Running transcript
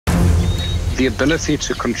The ability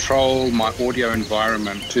to control my audio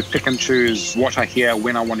environment, to pick and choose what I hear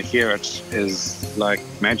when I want to hear it, is like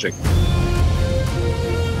magic.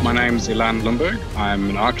 My name's iLan.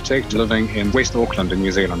 I'm an architect living in West Auckland in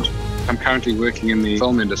New Zealand. I'm currently working in the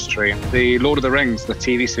film industry. The Lord of the Rings, the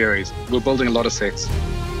TV series, we're building a lot of sets.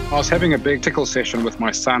 I was having a big tickle session with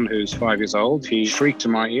my son, who's 5 years old. He shrieked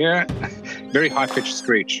in my ear, very high-pitched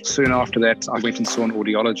screech. Soon after that, I went and saw an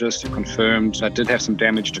audiologist who confirmed I did have some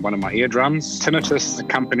damage to one of my eardrums. Tinnitus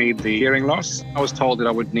accompanied the hearing loss. I was told that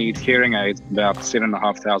I would need hearing aids, about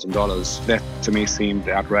 $7,500. That to me seemed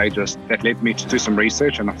outrageous. That led me to do some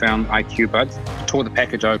research, and I found IQbuds. I tore the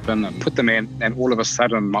package open and put them in, and all of a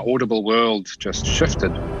sudden, my audible world just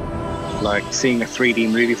shifted, like seeing a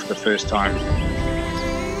 3D movie for the first time.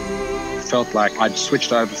 Felt like I'd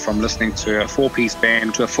switched over from listening to a 4-piece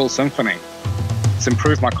band to a full symphony. It's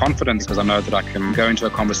improved my confidence because I know that I can go into a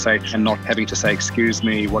conversation and not having to say, excuse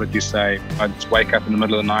me, what did you say? I'd wake up in the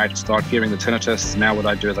middle of the night, start hearing the tinnitus. Now what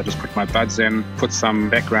I do is I just put my buds in, put some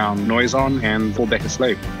background noise on and fall back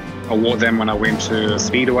asleep. I wore them when I went to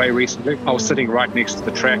Speedway recently. I was sitting right next to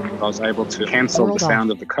the track. I was able to cancel the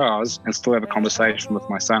sound of the cars and still have a conversation with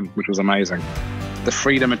my son, which was amazing. The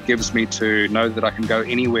freedom it gives me to know that I can go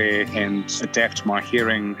anywhere and adapt my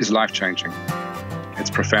hearing is life-changing.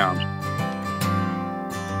 It's profound.